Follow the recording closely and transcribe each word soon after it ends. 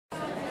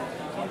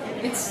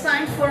It's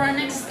time for our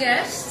next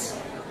guest.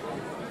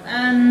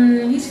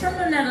 He's from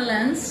the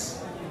Netherlands,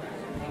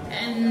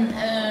 and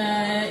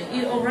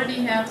he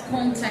already had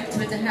contact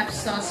with the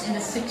Hapstars in the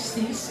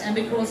 60s, and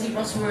because he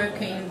was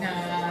working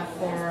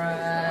for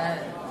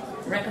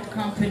record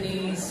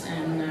companies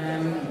and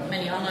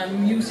many other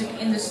music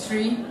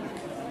industry,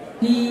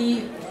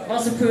 he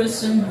was a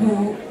person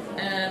who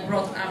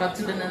brought ABBA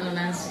to the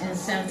Netherlands in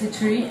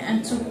 '73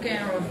 and took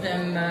care of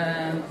them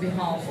on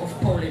behalf of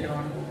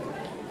Polydor.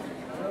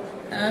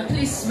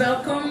 Please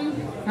welcome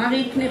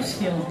Harry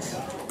Knipschild.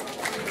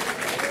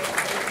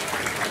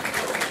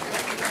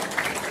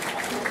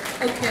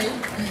 Okay.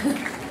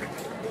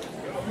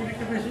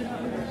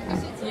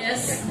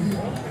 Yes.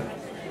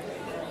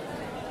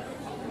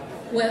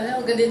 Well,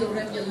 Helga did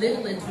already a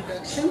little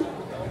introduction,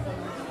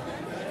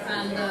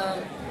 and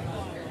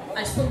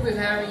I spoke with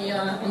Harry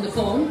on the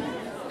phone,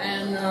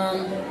 and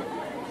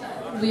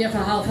we have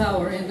a half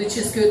hour, which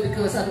is good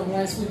because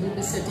otherwise we will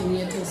be sitting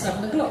here till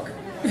 7 o'clock.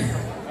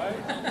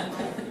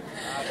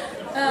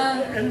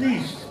 At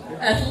least.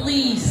 At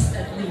least.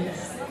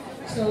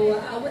 So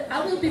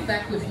I will be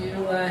back with you,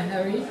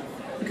 Harry,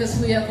 because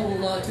we have a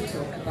lot to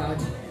talk about.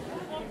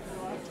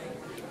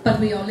 But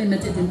we are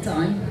limited in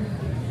time.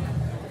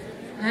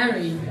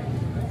 Harry,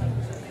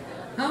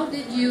 how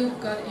did you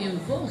get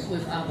involved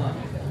with ABBA?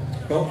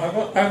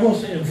 Well, I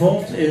was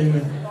involved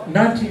in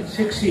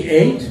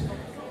 1968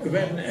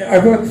 when I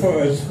worked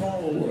for a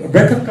small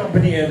record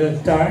company at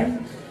that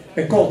time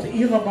called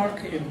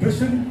Iramak in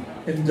Bussen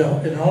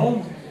in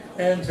Holland.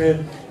 And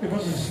it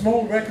was a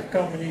small record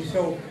company,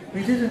 so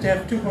we didn't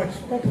have too much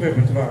pop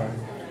repertoire.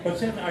 But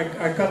then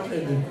I got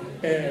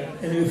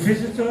a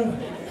visitor.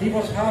 He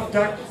was half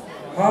Dutch,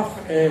 half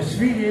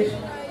Swedish,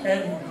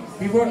 and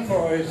he worked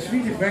for a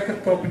Swedish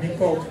record company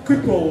called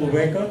Kupol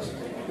Records,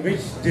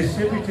 which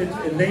distributed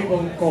a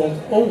label called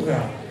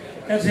Olga.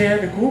 And they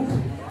had a group,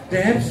 the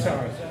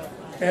Hapstars.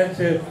 And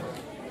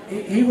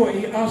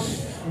he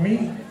asked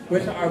me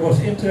whether I was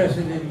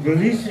interested in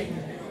releasing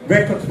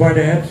records by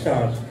the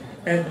Hapstars.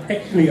 And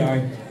actually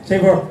they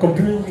were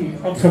completely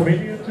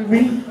unfamiliar to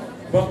me,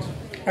 but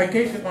I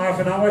gave him half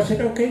an hour. I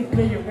said, okay,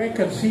 play your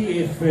record, see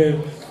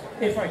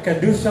if I can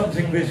do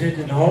something with it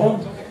in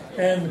Holland.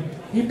 And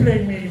he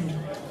played me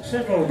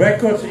several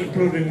records,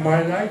 including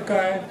My Light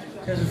Guy,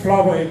 There's a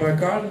Flower in My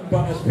Garden,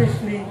 but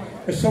especially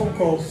a song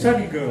called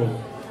Sunny Girl.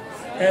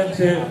 And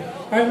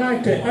I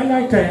liked the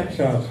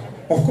Hapstars.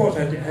 Of course,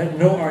 I had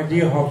no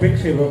idea how big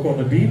they were going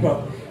to be,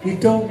 but he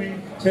told me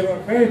they were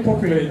very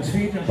popular in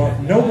Sweden, but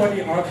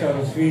nobody outside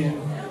of Sweden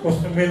was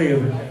familiar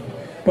with them.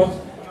 But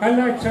I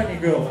liked Sunny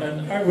Girl,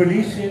 and I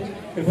released it.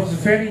 It was a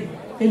very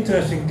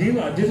interesting deal.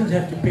 I didn't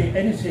have to pay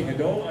anything at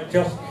all. I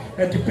just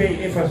had to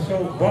pay, if I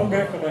sold one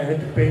record, I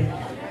had to pay,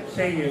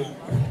 say, a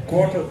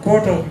quarter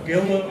of a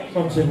guilder,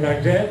 something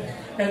like that.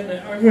 And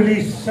I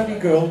released Sunny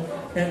Girl,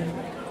 and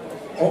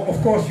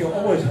of course you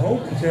always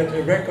hope that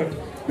a record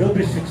will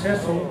be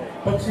successful,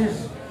 but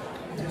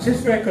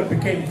this record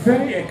became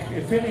very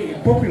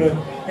popular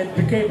and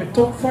became a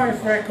top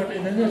 5 record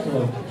in the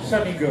Netherlands,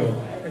 Sunny Girl,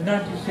 in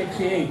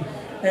 1968.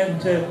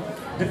 And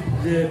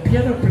the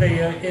piano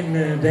player in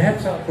the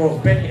Hapstars was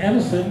Benny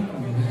Anderson,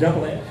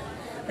 double S,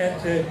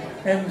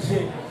 and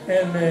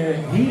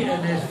he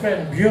and his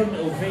friend Björn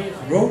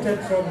Ulvaeus wrote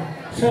that from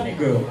Sunny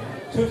Girl.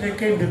 So they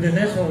came to the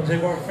Netherlands, they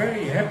were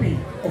very happy,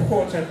 of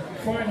course, that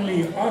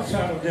finally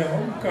outside of their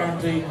home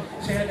country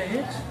they had a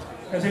hit.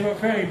 And they were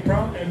very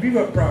proud, and we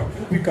were proud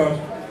too, because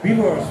we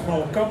were a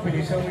small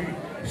company, so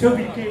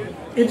we became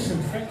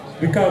instant friends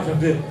because of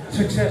the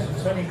success of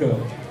Sunny Girl.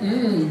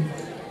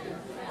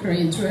 Very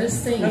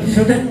interesting.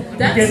 So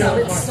that's how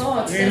it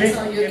starts. Really? That's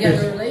how you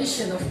get a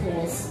relation, of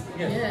course.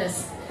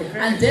 Yes. Okay.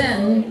 And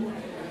then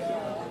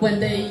when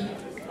they.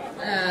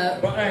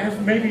 But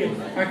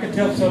I can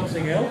tell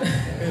something else.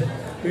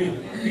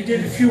 We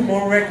did a few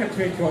more records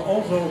which were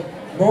also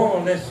more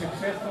or less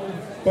successful,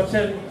 but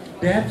then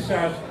the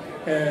Hapstars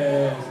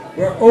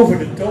were over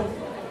the top,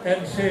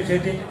 and they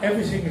did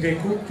everything they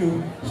could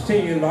to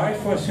stay alive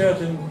for a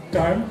certain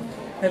time,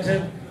 and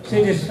then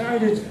they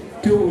decided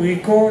to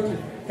record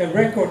a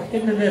record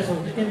in the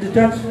Netherlands in the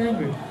Dutch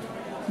language.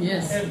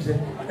 Yes.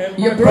 And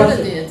your brother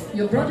did.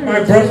 Your brother.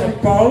 My brother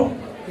Paul,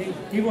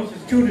 he was a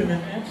student in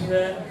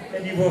Amsterdam,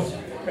 and he was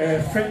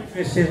friends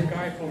with this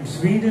guy from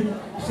Sweden,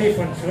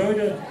 Stefan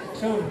Schreuder.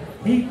 So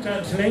he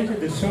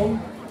translated the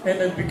song, and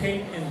it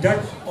became in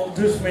Dutch, Al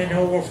dus mijn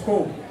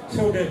horoscoop.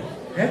 So the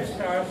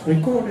Hapstars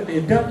recorded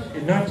in Dutch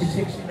in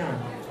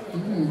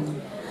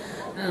 1969.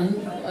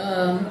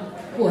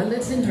 Well,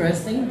 that's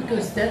interesting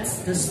because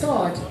that's the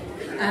start.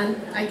 And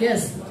I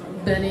guess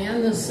Benny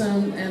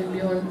Anderson and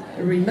Björn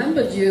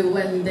remembered you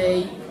when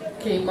they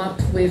came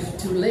up with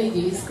 2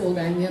 ladies called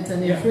Agneta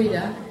and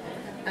Frida,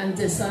 and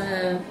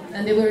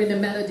they were in the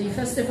Melody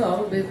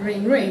Festival with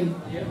Ring Ring.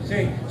 Yeah,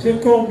 they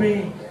called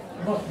me,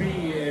 must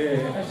be,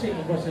 I think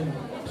it was in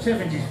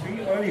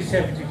 73, early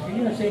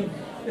 73, I think.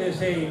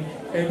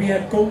 We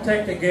had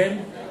contact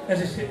again,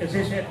 as I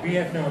said, we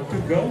have now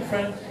 2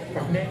 girlfriends,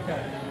 Agneta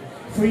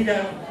and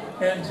Frida,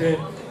 and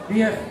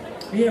we have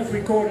we have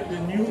recorded a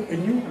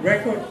new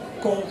record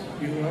called,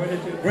 you heard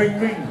it, Ring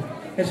Ring.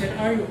 I said,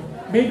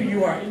 maybe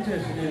you are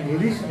interested in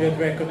releasing that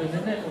record in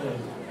the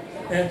Netherlands.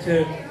 And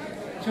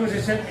so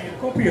they sent me a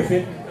copy of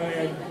it.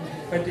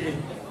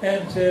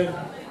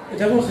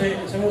 There was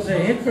a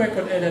hit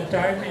record at that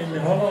time in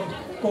Holland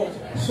called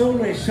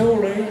Sole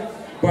Sole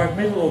by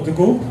middle of the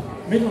group,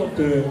 middle of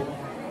the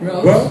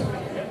road.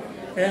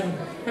 And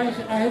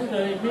I had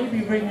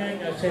maybe Ring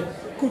Ring. I said,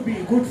 could be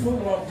a good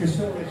follow-up to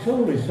Sole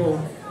Sole. So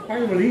I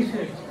released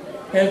it.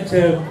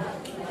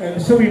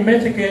 And so we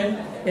met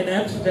again in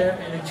Amsterdam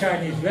in a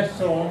Chinese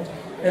restaurant,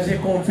 as they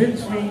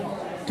convinced me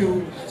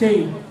to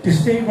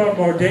stay one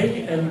more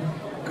day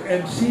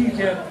and see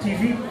their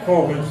TV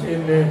performance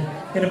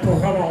in a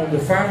program on the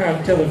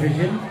VARA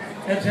television.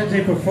 And then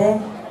they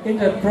performed, in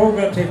that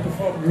program they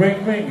performed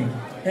Ring Ring.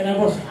 And I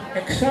was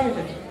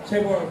excited. They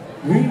were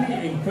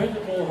really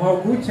incredible how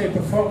good they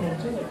performed on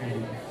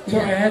television. So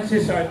I had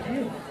this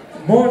idea,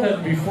 more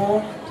than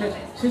before, that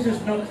this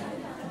is not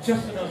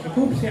just another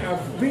group, they are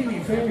really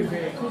very,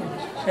 very good.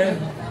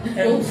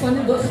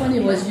 What funny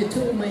was you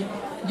told me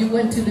you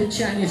went to the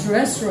Chinese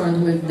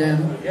restaurant with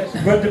them. Yes,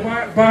 but the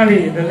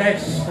barley in the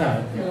legs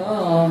style.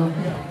 Oh,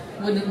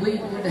 wouldn't we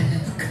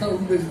have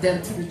gone with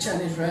them to the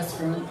Chinese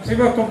restaurant? They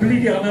were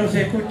completely unknown,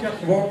 they could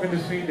just walk in the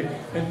street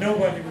and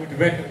nobody would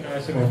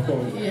recognize them, of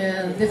course.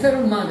 Yeah, they're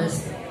very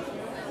modest.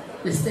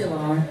 They still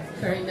are.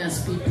 Very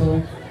nice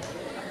people.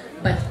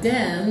 But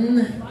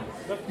then,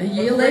 a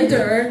year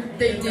later,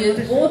 they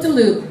did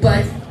Waterloo,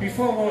 but...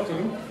 Before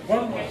Waterloo,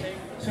 one more thing.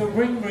 So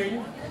Ring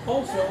Ring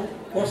also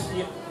was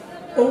the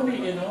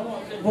only in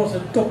Holland, it was a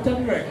top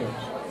 10 record.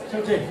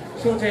 So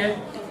they had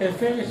a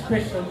very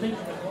special link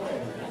with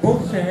Holland.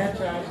 Both the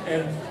Hedgehouse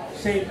and,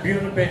 say,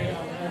 Björn, Benny,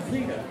 and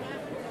Frida.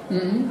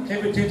 Mm-hmm.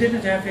 They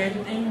didn't have it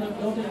in England,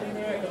 not in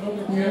America, not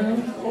in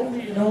Germany,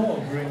 only in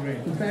Holland, Ring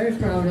Ring. Very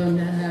proud of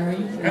that, Harry.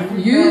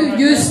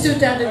 You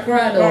stood at the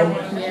cradle.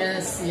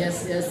 Yes.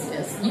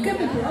 You can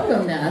be proud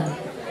of that.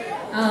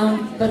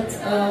 But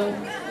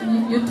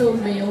you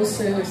told me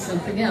also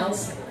something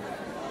else.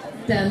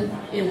 Then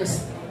it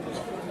was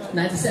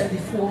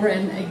 1974,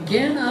 and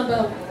again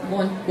ABBA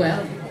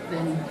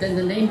then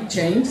the name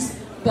changed,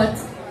 but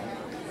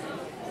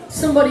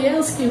somebody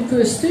else came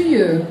first to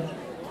you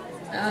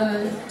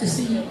to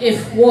see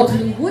if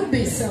Waterloo would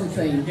be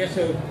something. Yes,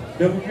 so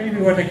maybe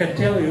what I can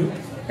tell you,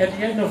 at the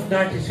end of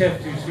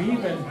 1973,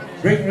 when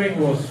Ring Ring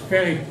was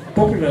very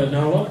popular in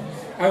Holland,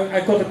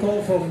 I got a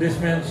call from this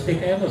man,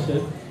 Stig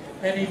Anderson,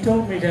 and he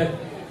told me that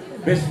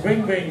with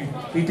Ring Ring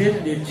we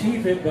didn't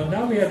achieve it, but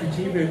now we have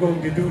achieved it, we're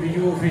going to do the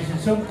Eurovision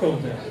Song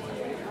Contest.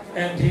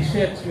 And he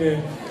said,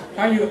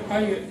 are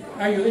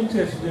you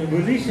interested in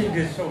releasing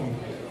this song?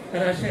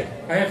 And I said,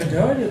 I haven't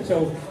heard it,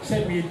 so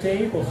send me a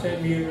tape or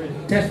send me a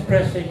test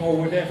pressing or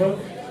whatever.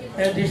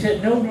 And he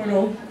said, no,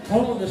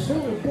 Holland is so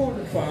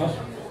important for us.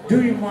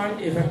 Do you mind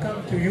if I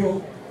come to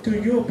your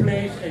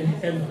place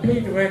and play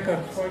the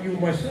record for you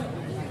myself?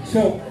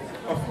 So,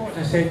 of course,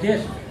 I said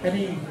yes. And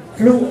he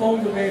flew all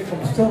the way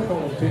from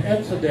Stockholm to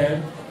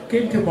Amsterdam,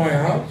 came to my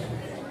house,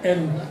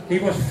 and he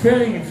was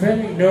very,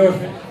 very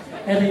nervous.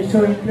 And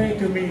so he played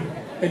to me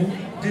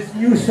this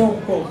new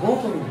song called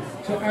Waterloo.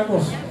 So I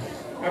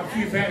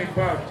feel very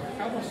proud.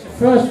 I was the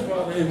first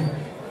one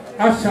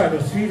outside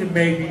of Sweden,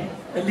 maybe,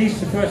 at least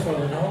the first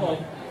one in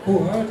Holland, who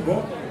heard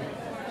Waterloo.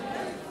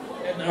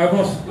 And I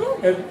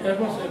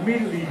was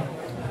immediately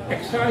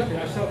excited.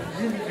 I thought,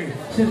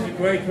 this is a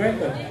great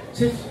record.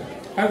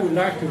 I would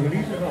like to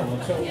release it in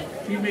Holland. So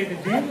he made a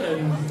deal,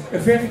 a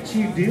very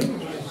cheap deal,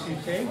 as you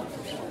say.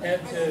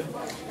 And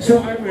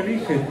so I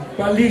released it.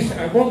 But at least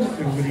I wanted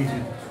to release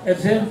it. And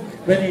then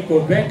when he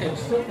got back in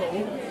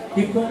Stockholm,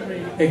 he called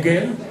me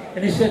again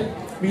and he said,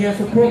 we have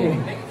a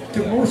problem.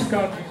 To most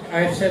countries I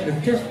have sent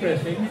a test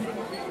pressing,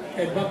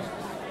 but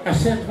I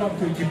sent one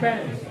to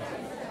Japan.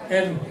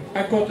 And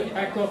I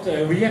got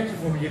a reaction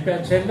from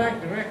Japan. They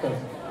like the record,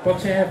 but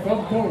they have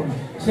one problem.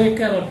 They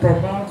cannot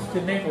pronounce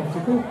the name of the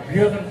group,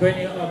 Björn,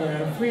 Benny, Anna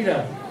and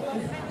Frida.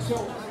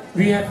 So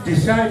we have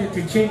decided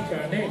to change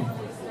our name.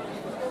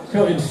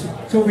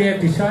 So we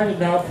have decided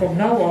now, from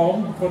now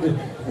on,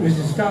 with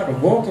the start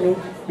of Waterloo,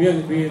 we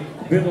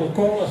will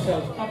call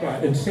ourselves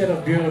ABBA instead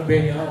of Björn,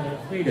 Benny, Anna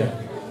and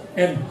Frida.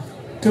 And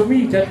to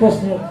me that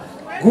was not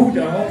good.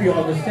 I hope you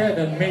understand,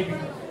 and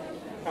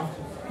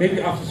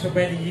maybe after so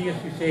many years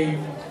you say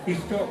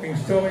he's talking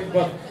stories,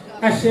 but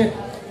I said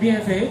we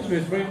have a hit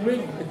with Ring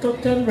Ring, a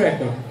top 10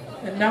 record,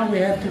 and now we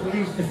have to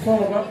release the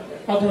follow-up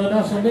under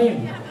another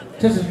name.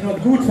 This is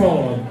not good for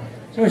Holland.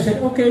 So I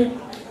said, okay,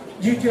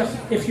 you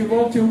if you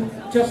want to,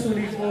 just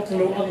release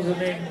Waterloo under the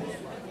name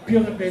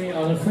Björn, Benny,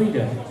 Anna,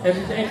 Frida. As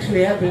it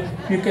actually happened,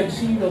 you can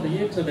see it on the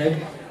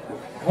internet.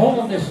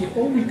 Holland is the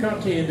only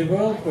country in the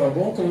world where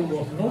Waterloo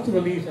was not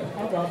released as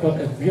ABBA, but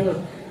as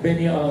Björn,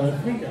 Benny, Anna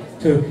and Frida.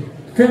 So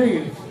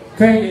very,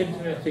 very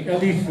interesting,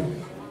 at least,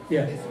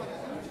 yeah.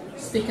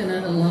 Sticking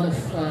had a lot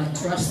of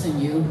trust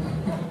in you.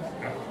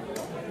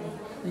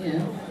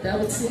 Yeah,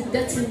 that's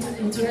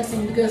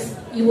interesting because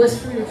he was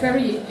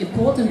very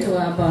important to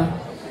ABBA.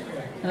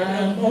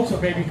 And also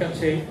maybe you can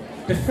say,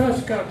 the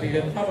first country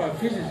that ABBA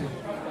visited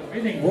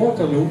winning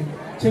Waterloo,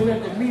 they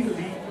went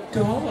immediately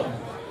to Holland.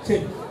 So,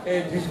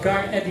 this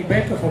guy Eddie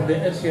Becker from the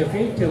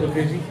NCRV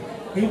television,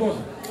 he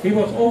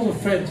was also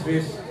friends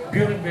with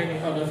Björn Benny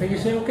Adolf. And he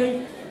said,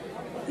 okay,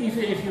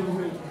 even if you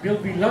will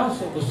be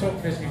last on the song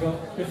festival,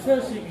 the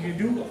first thing you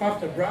do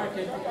after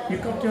Brighton, you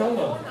come to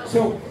Holland.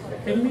 So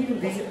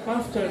immediately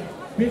after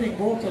winning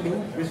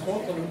Waterloo,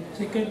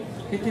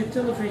 they did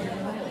television in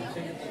Holland.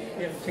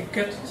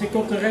 They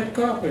got the red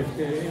carpet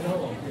in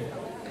Holland. Yeah.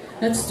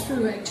 That's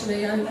true,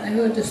 actually. I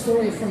heard the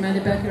story from Eddie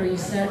Becker. He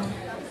said,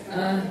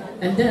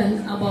 and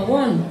then ABBA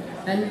won.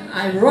 And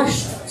I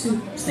rushed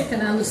to Stick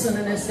and Anderson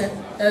and I said,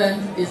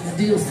 is the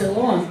deal still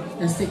on?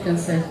 And Stick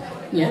said,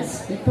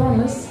 yes, we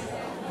promised.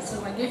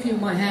 So I give you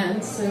my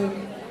hand, so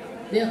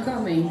they're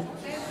coming.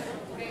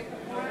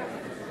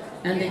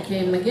 And they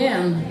came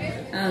again.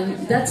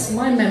 And that's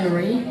my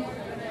memory.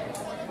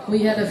 We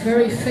had a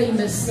very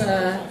famous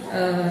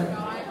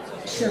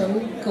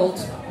show called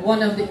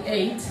One of the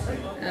Eight,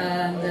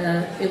 and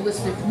it was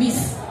with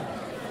Mies.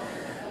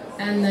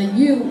 And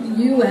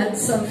you had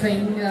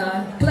something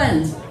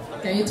planned.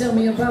 Can you tell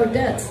me about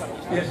that?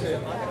 Yes,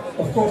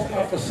 of course,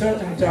 after a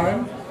certain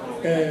time,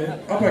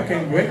 ABBA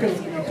came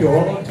regularly to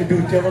Holland to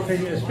do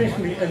television,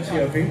 especially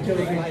NCRV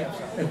television,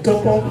 and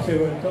Top Op, they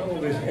were in Top Op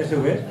with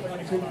SOS.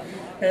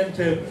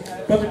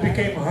 But it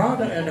became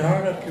harder and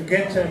harder to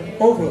get them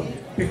over,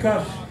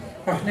 because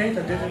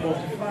Agneta didn't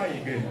want to fly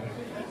again.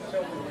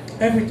 So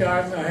every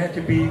time I had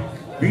to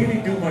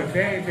really do my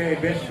very, very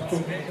best to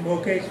convince them,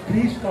 okay,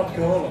 please come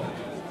to Holland.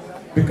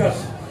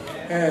 Because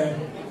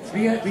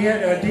we had the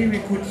idea we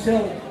could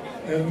sell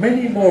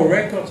many more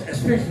records,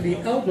 especially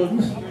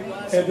albums.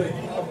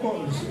 Of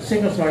course,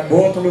 singers like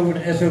Waterloo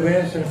and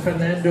SOS and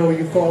Fernando,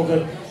 you call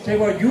them, they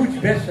were huge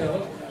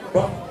bestsellers,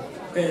 but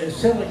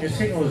selling a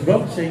single is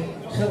one thing,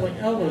 selling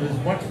albums is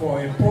much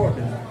more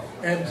important.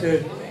 And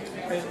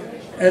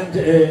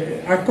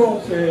I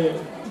called,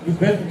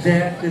 when they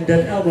had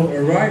that album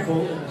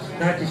Arrival in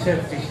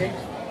 1976,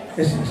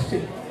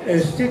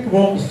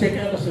 Stick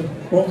Anderson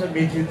wanted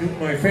me to do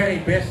my very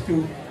best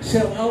to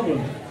sell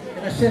albums.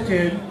 And I said to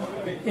him,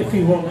 if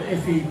he want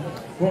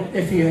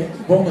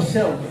to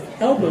sell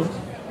albums,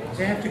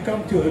 they have to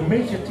come to a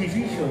major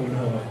TV show in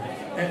Holland.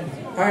 And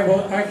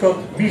I got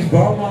Mies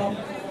Bouwman,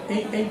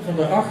 een van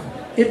de 8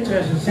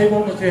 interested. They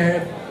wanted to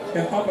have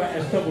ABBA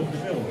as top of the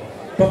bill.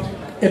 But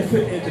at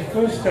the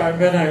first time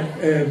when I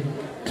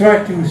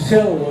tried to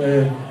sell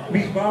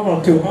Mies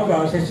Bouwman to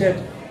ABBA, they said,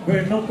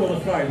 we're not going to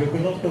fly, we're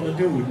not going to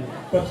do it.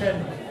 But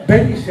then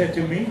Benny said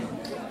to me,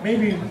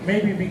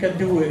 maybe we can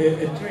do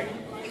a trick.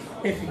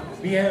 If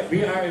we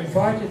are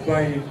invited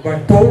by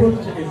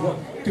Poland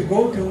to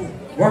go to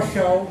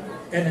Warsaw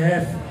and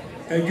have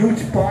a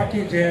huge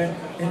party there,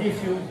 and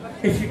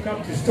if you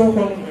come to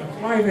Stockholm and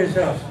fly with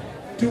us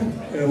to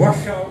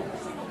Warsaw,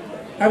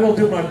 I will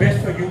do my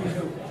best for you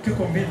to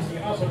convince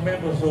the other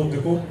members of the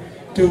group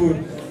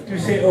to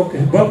say,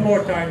 okay, one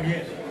more time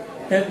yes.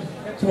 And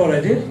that's what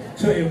I did.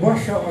 So in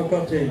Warsaw I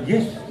got a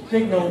yes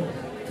signal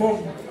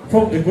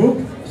from the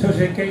group. So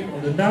they came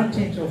on the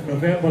 19th of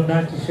November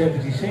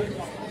 1976.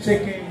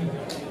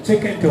 They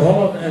came to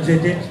Holland and they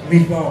did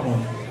Mies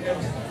Bouwman.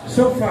 And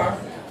so far,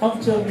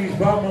 until Mies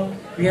Bouwman,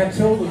 we had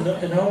sold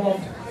in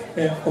Holland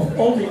of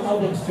all the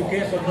albums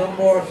together not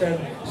more than,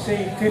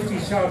 say,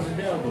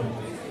 50,000 albums.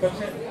 But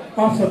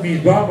after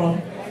Mies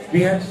Bouwman,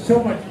 we had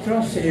so much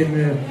trust in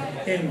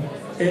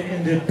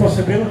the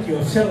possibility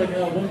of selling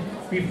albums.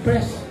 We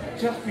pressed,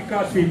 just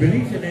because we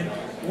believed in it,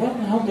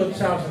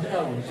 100,000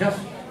 albums.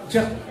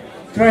 Just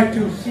try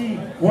to see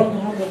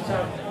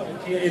 100,000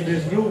 albums here in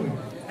this room.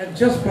 And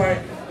just by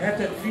had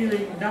that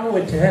feeling, now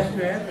it has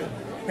to happen.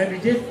 And we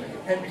did,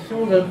 and we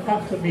sold them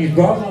after Mies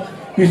Bouwman.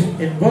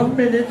 In 1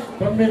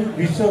 minute,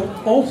 we sold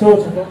all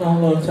sorts of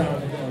 100,000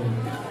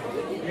 albums.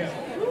 Yeah.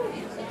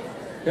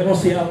 That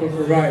was the album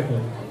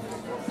Arrival.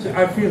 So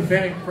I feel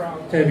very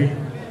proud that we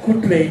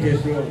could play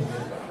this role.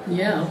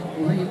 Yeah,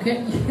 well you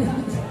can.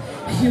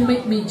 You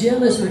make me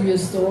jealous with your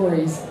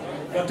stories.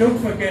 But don't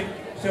forget,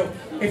 so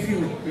if you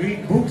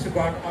read books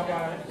about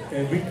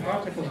ABBA, read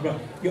articles about,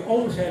 you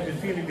always have the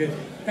feeling that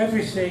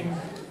everything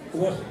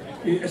was,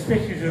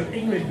 especially the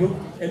English book,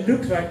 it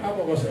looks like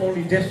ABBA was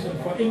only destined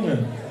for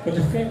England. But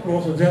the fact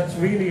was that that's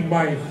really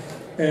my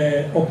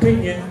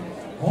opinion.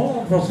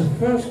 Holland was the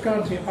first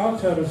country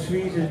outside of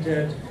Sweden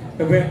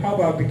where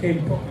ABBA became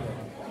popular.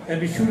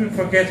 And we shouldn't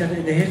forget that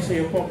in the history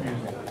of pop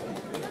music.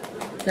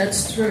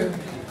 That's true.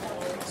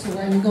 So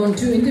I'm going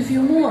to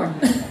interview more.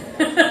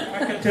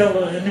 I can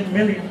tell a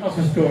million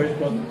other stories,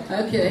 but...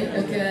 Okay.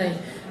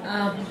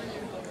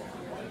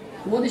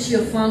 What is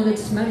your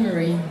fondest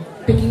memory?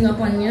 Picking up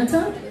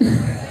Agneta?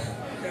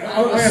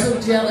 I was so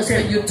jealous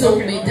when you told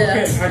me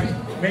that.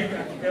 Maybe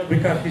I can tell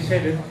because he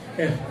said it.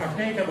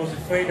 Agneta was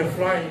afraid of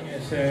flying,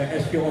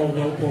 as you all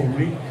know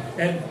probably.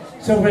 And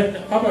so when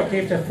ABBA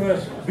gave their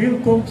first real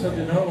concert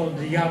in Holland,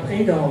 the Jaap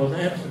Edehal in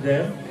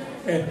Amsterdam,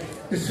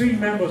 the 3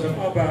 members of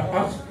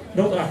ABBA,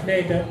 not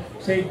Agneta,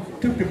 they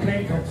took the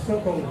plane from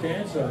Stockholm to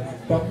Amsterdam,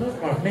 but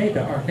not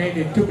Agneta.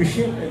 Agneta took a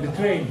ship and the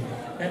train.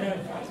 And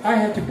I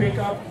had to pick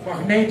up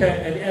Magneta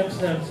at the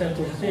Amsterdam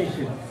Central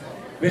Station.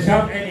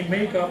 Without any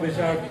makeup,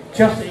 without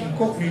just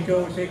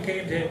incognito, they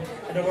came there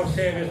and I was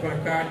there with my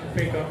car to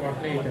pick up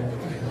Magneta.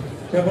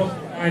 That was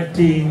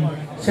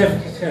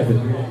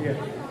 1977, yeah.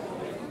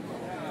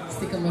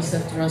 Sticker must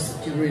have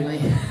trusted you, really.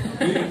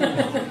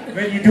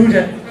 When you do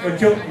that for a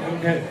job, you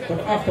don't have, but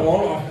after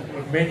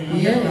many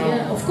years now.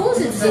 Yeah, of course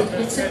it's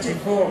such a...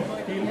 Before,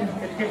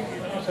 it gives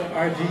you also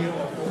idea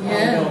of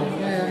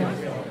yeah.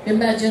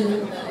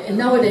 Imagine,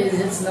 nowadays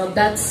it's not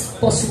that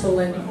possible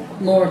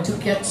anymore to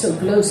get so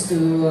close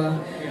to...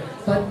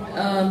 But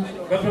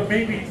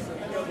maybe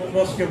what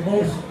was your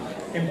most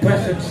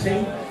impressive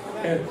thing?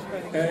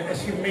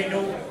 As you may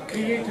know,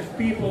 creative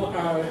people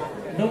are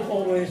not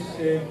always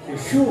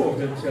sure of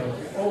themselves,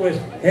 always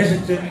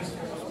hesitant.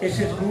 Is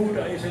it good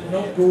or is it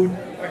not good?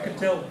 I can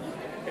tell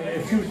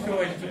a few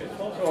stories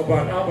also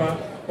about ABBA,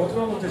 but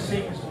one of the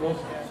things was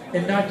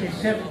in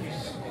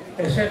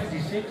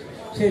 1976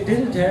 they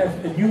didn't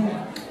have a new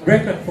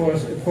record for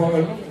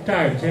a long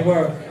time. They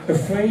were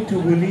afraid to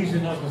release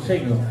another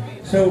single.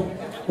 So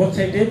what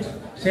they did,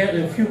 they had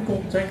a few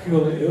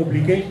contractual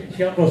obligations.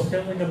 Jan was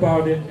telling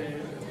about it,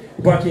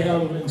 about the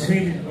album in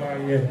Swedish by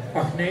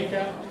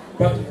Agneta.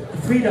 But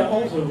Frida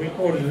also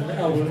recorded an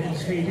album in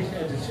Swedish,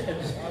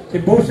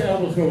 both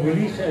albums were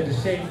released at the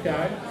same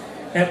time.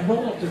 And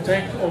one of the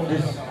tracks on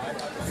this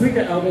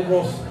Frida album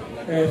was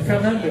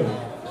Fernando,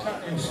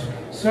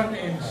 sung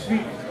in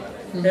Swedish.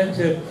 And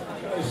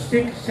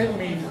Stick sent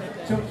me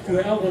some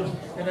two albums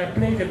and I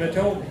played them at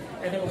home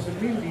and I was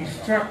really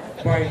struck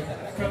by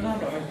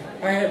Fernando.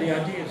 I had the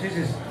idea, this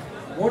is,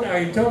 what are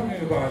you talking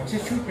about?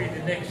 This should be the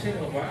next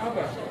single by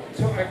ABBA.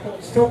 So I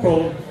called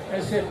Stockholm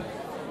and said,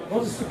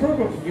 what is the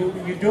problem?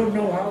 You don't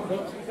know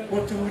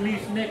what to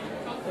release next.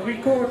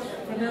 Record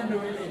Fernando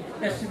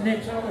as the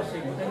next ABBA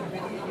single.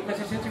 And I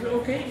said to me,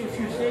 okay, if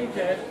you say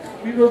that,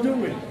 we will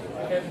do it.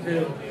 And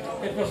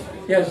it was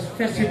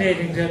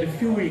fascinating that a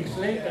few weeks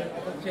later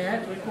they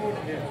had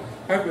recorded it.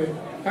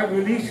 I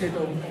released it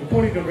on the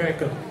Polygon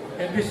record,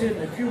 and within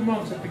a few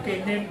months it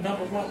became named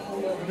 #1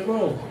 all over the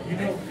world. You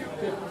know,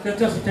 that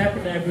doesn't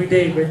happen every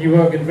day when you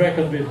work in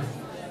record business.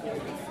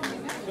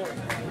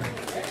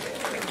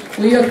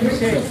 We are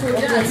grateful for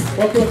that.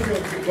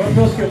 What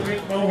was your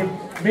big moment?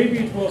 Maybe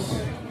it was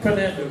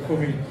Fernando for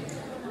me.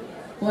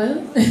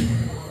 Well,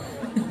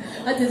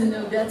 I didn't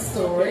know that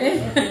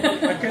story. I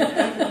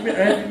have a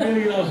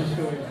million other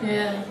stories.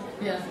 Yeah.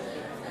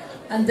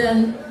 And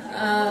then,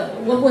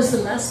 what was the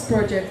last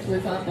project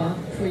with ABBA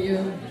for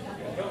you?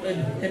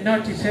 In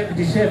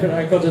 1977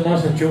 I got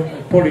another job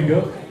at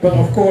Polygon, but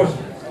of course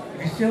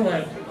we still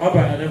had ABBA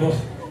and I was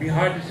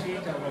behind the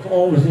scenes. I was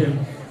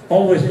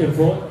always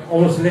involved,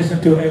 always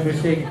listened to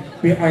everything.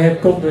 I had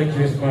contacts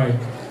with my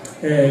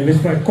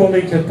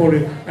colleagues at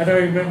Polygon, and I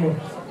remember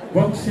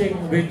one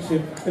thing which,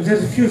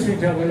 there's a few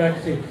things I would like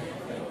to say.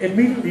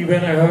 Immediately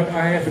when I heard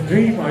I Have a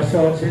Dream, I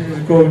thought this is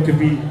going to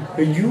be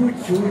a huge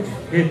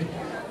hit.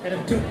 And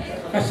it took,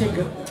 I think,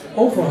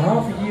 over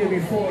half a year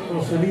before it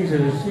was released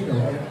as a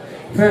single. I was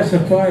very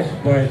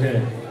surprised by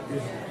that.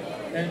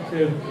 And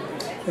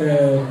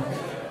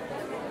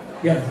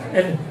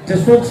and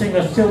there's one thing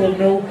I still don't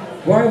know.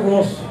 Why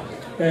was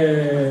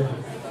it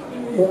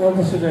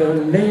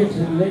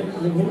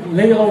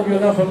Lay All Your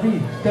Love on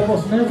Me? That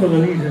was never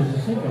released as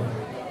a single.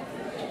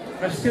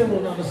 I still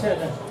don't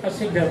understand that. I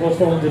think that was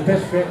one of the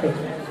best records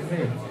ever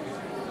made.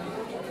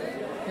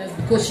 Yes,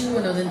 because you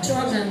were not in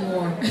charge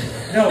anymore.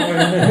 No,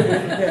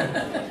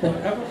 but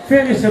I'm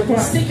very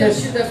surprised. Sticker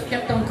should have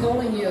kept on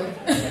calling you.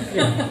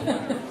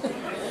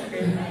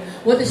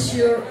 What is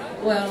your,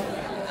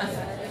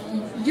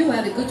 you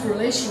had a good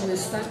relation with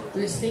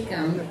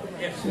Sticker.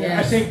 Yes.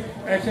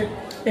 I think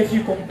if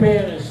you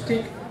compare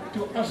Stick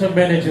to other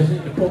managers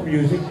in the pop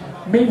music,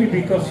 maybe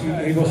because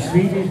he was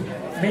Swedish,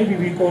 maybe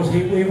because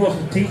he was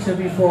a teacher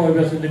before he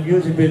was in the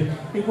music business.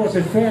 He was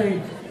a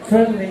very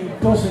friendly,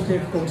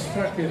 positive,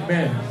 constructive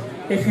man.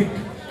 If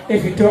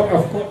you talk,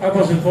 of course, I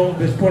was involved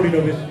with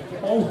Polygon with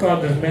all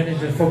kinds of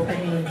managers from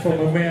England, from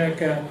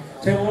America.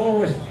 They were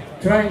always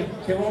trying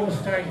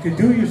to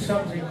do you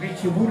something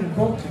which you wouldn't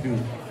want to do.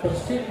 But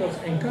Stick was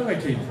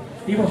encouraging.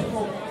 He was,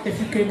 if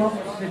you came up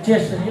with a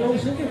suggestion, he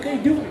always said, okay,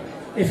 do it.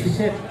 If you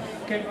said,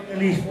 can we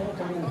release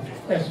Waterloo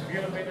as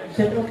Björn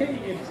said, okay,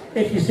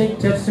 if you think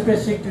that's the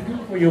best thing to do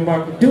for your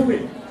market, do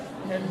it.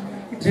 And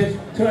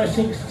so I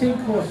think Stick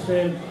was,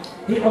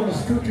 he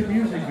understood the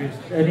music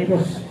business and he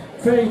was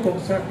very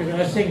constructive.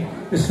 And I think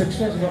the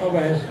success of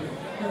ABBA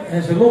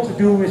has a lot to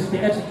do with the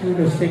attitude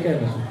of Stick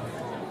Anderson.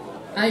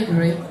 I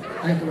agree.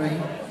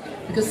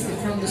 Because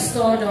from the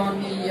start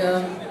on,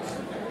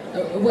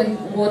 when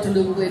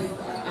Waterloo with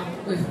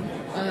the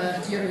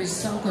Eurovision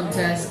Song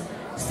Contest,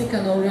 Stick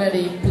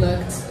already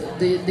plugged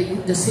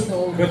the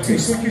signal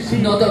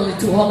not only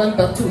to Holland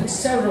but to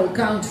several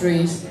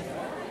countries,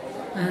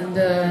 and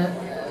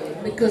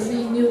because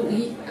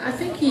I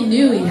think he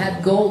knew he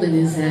had gold in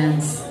his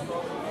hands.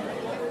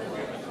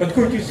 But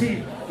could you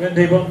see when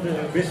they won the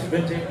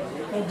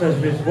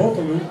contest with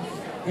Waterloo,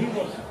 he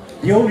was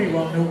the only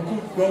one who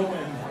could go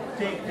and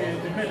take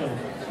the medal.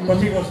 But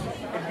he was,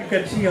 you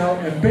can see how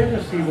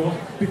embarrassed he was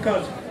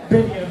because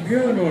Benny and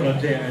Björn were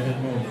not there at that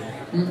moment.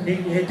 He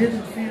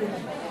didn't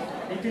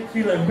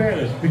feel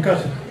embarrassed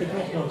because it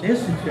was not his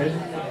success.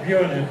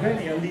 Björn and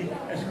Benny are lead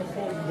as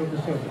composers of the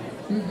song.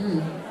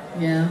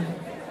 Yeah.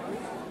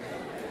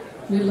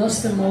 We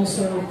lost them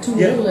also too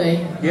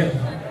early. Yes.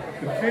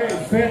 A very,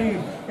 very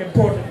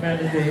important man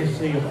in the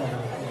history of ABBA.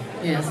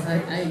 Yes,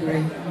 I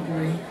agree.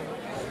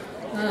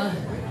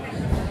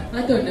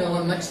 I don't know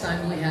how much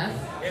time we have.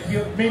 If you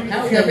have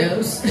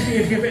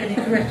any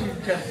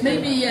questions, just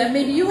maybe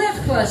you have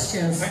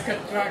questions. I can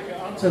try to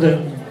answer them.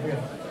 Yeah.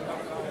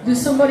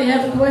 Does somebody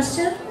have a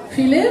question?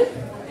 Philip?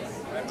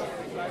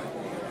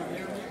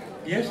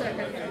 Yes, I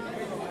can.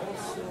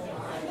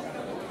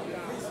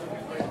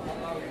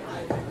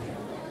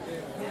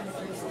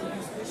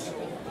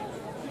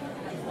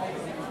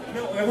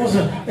 No, I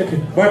wasn't.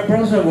 My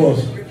brother was.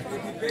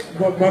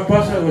 My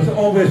brother was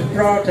always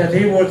proud that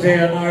he was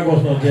there and I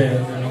was not there. You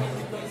know.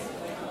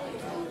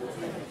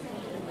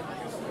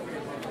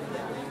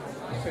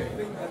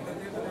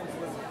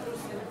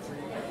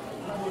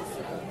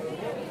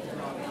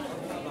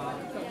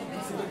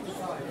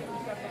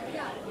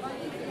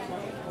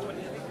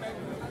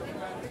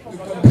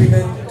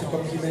 To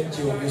compliment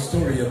your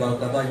story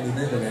about ABBA in the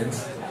Netherlands,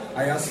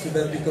 I asked you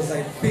that because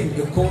I think,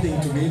 according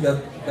to me, that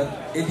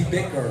Eddie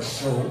Becker's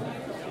show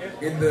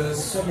in the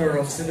summer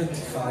of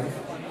 '75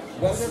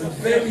 was the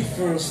very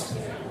first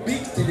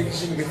big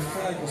television with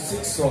 5 or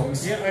 6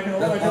 songs that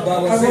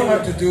ABBA was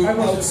able to do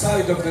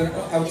outside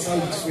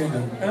of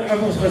Sweden. I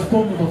was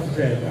responsible for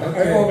that.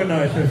 Okay. I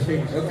organized those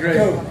things. Oh, great.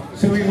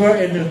 So we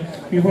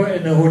were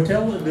in a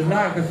hotel in the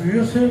Lage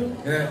Vuursche.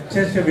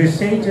 Yeah. We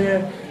stayed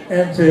there,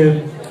 and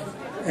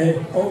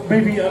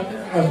maybe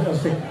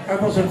I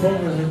was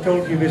involved, as I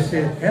told you, with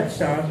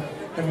Hepstar,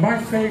 and my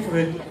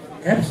favorite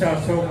Hepstar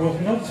song was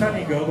not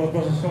Sunny Girl, but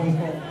was a song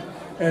called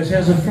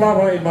There's a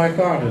Flower in My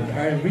Garden.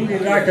 I really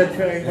like that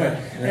very much.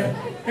 And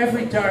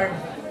every time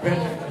when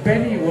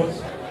Benny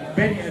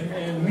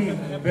and me,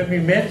 when we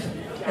met,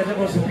 and there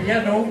was a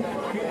piano,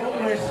 he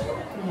always,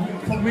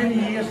 for many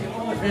years, he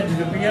always went to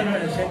the piano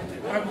and said,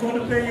 I'm going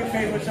to play your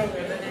favorite song,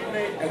 and then he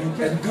played. And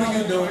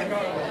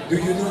do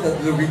you know that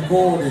the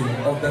recording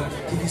of that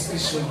TV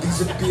special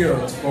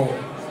disappeared for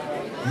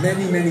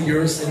many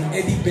years, and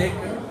Eddie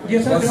Becker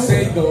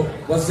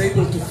was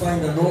able to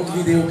find an old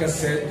video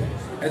cassette,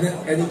 and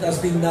it has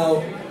been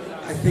now,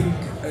 I think,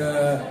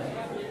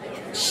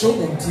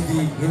 shown on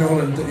TV in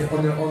Holland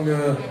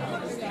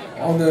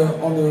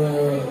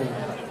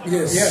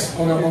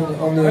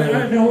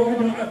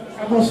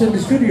I was in the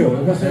studio.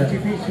 I was in the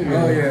TV studio.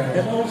 Oh yeah.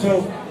 And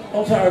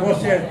also I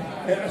was there,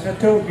 as I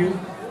told you,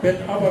 when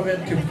ABBA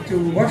went to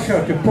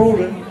Warsaw, to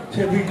Poland,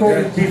 so we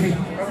recorded TV.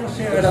 I was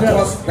there as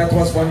well. That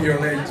was 1 year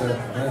later.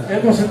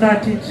 That was in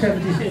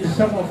 1970s, in the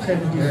summer of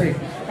 '76.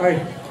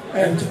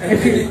 And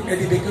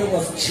Eddie Becker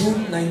was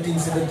June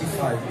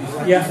 1975, if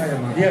I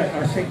am right. Yeah,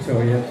 I think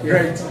so, yeah.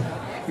 Great.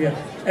 Yeah.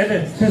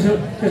 And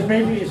this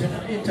maybe is an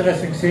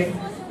interesting thing.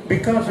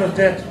 Because of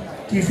that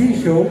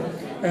TV show,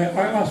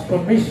 I asked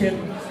permission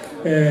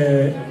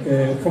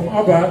from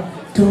ABBA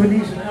to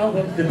release an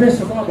album, The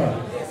Best of ABBA.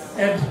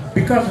 And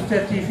because of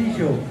that TV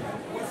show.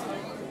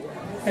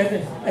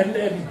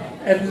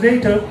 And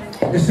later,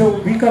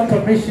 so we got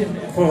permission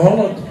for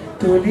Holland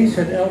to release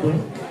that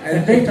album.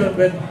 And later,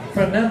 when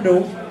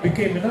Fernando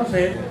became another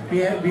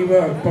hit, we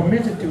were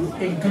permitted to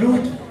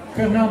include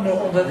Fernando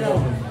on that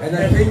album.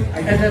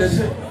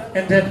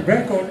 And that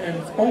record, and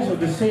also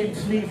the same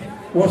sleeve,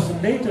 was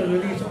later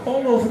released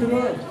all over the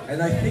world.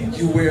 And I think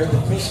you were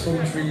the first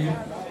country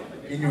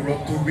in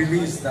Europe to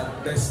release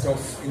that best of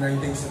in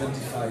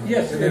 1975.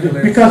 Yes,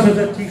 because of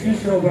that TV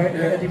show by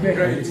Eddie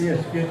Becker. Yes,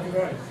 you're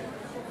right.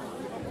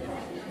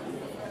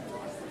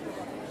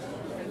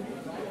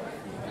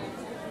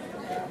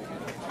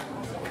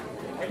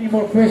 Any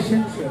more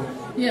questions?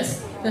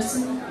 Yes,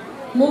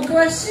 more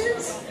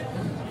questions?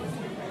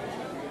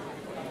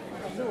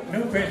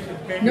 No questions.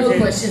 No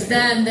questions.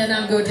 Then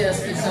I'm going to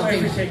ask you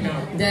something.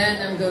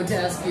 Then I'm going to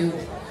ask you.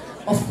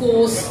 Of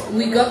course,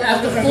 we got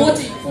after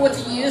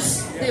 40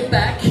 years, they're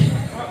back.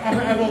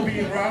 I will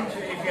be around if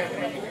you have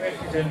any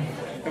questions and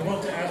you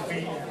want to ask me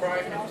in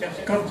private,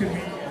 just come to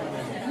me.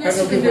 Yes,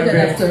 you can do that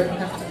after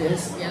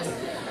this, yes.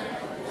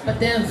 But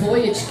then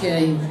Voyage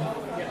came.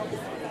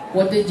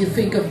 What did you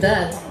think of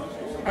that?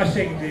 I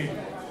think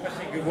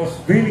it was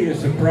really a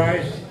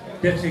surprise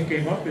that they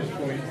came up with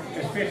Voyage,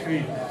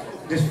 especially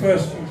this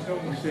first 2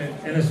 songs,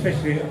 and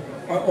especially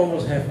I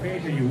Always Have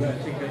Faith in You. I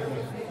think that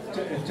was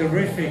a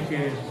terrific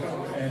song.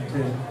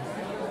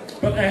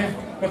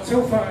 But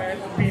so far I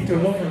haven't been to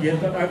London yet,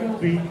 but I will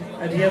be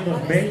at the end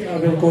of May. I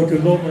will go to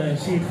London and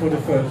see it for the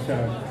first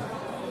time.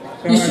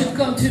 So you should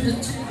come to the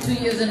 2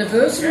 years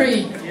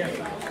anniversary. Yeah.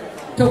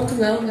 Talk to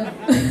Helga.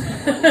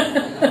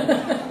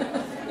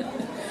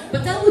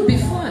 But that would be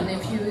fun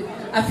if you.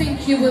 I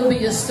think you will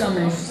be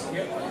astonished.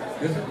 Yeah.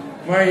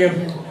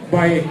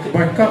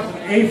 My cousin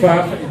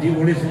Eva,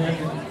 who lives in,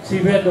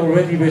 she went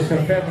already with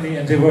her family,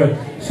 and they were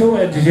so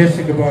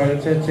enthusiastic about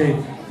it that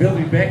will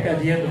be back at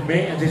the end of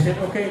May, and they said,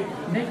 okay,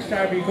 next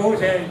time we go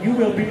there, you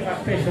will be our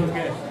special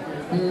guest.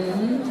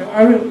 So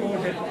I will go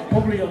there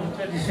probably on the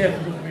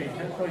 27th of May.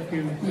 That's what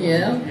you...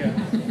 Yeah.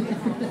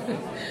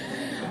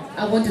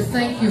 I want to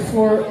thank you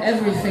for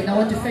everything. I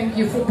want to thank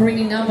you for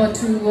bringing ABBA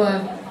to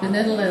the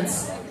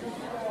Netherlands.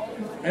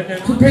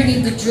 To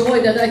bringing the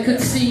joy that I could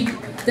see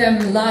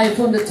them live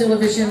on the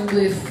television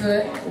with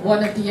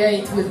one of the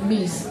 8 with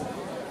Mies.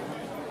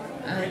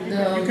 And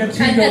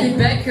Eddie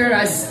Becker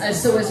I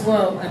saw as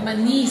well. And my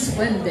niece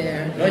went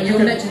there. Can you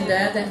imagine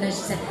that? And then she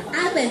said,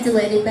 I went to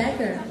Eddie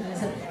Becker. And I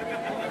said,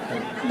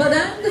 but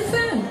I'm the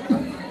fan.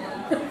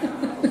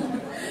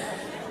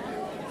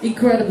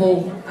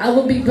 Incredible. I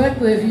will be back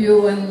with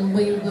you and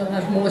we will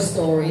have more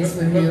stories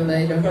with you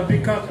later. But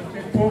because of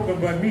this program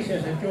by Mies,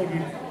 as I told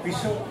you, we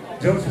saw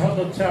those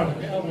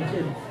 100,000 albums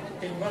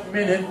in 1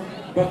 minute,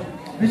 but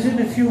within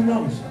a few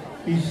months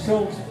we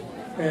sold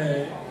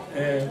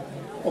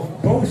of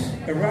both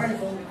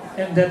Arrival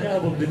and that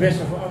album, The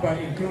Best of ABBA,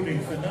 including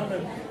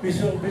Fernando, we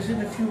sold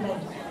within a few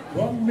months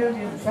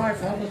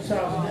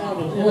 1,500,000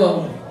 albums.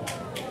 Whoa.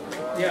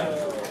 Yeah.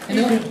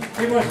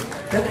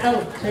 That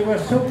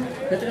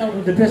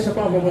album, The Best of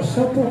ABBA, was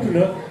so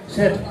popular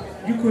that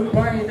you could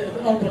buy it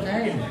at Albert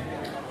Heijn.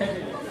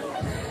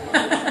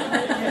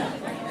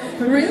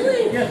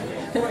 Really? Yes.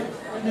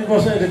 And it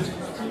was at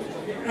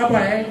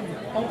Albert Heijn,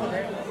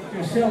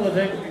 you sell it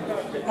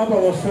because ABBA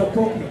was so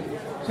popular.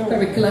 So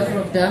very clever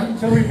of them.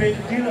 So we made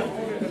a deal at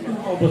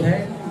Albert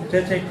Heijn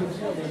that they could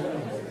sell it.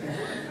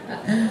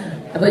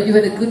 But you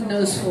had a good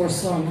nose for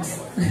songs.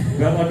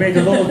 Well, I made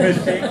a lot of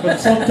mistakes, but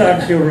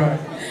sometimes you're right.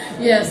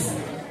 Yes,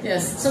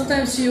 yes.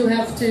 Sometimes you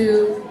have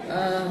to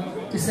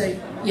say,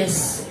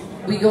 yes,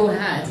 we go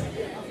ahead.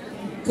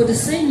 For the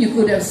same, you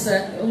could have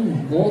said, oh,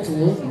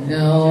 Waterloo,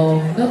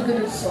 no, not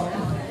good at song.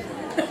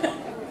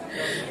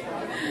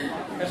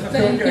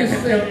 Thank you.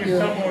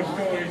 Some more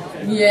stories.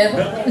 Yeah,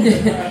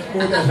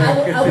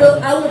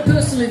 I will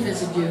personally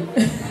visit you.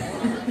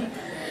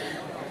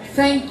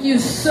 Thank you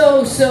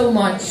so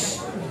much.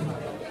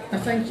 I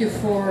thank you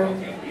for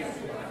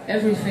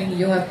everything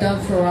you have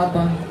done for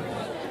ABBA.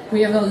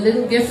 We have a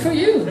little gift for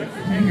you.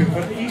 Thank you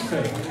for the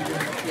Easter.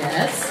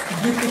 Yes.